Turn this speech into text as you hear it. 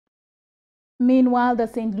Meanwhile, the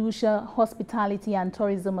St. Lucia Hospitality and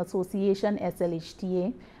Tourism Association,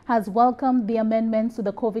 SLHTA, has welcomed the amendments to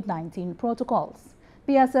the COVID-19 protocols.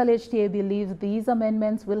 The SLHTA believes these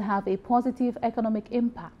amendments will have a positive economic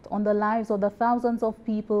impact on the lives of the thousands of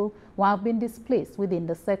people who have been displaced within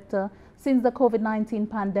the sector since the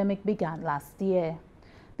COVID-19 pandemic began last year.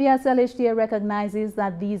 The SLHTA recognizes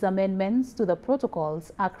that these amendments to the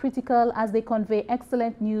protocols are critical as they convey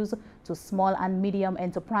excellent news to small and medium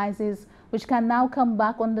enterprises, which can now come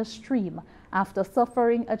back on the stream after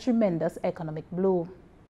suffering a tremendous economic blow.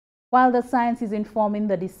 While the science is informing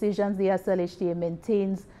the decisions, the SLHTA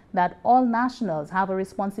maintains that all nationals have a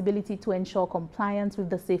responsibility to ensure compliance with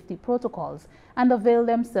the safety protocols and avail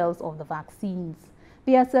themselves of the vaccines.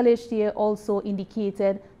 The SLHTA also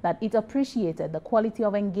indicated that it appreciated the quality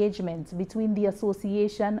of engagement between the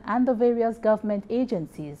association and the various government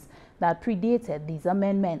agencies that predated these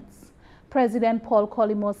amendments. President Paul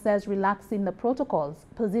Collymore says relaxing the protocols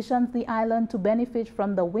positions the island to benefit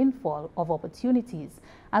from the windfall of opportunities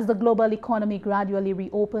as the global economy gradually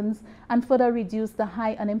reopens and further reduce the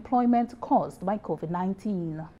high unemployment caused by COVID-19.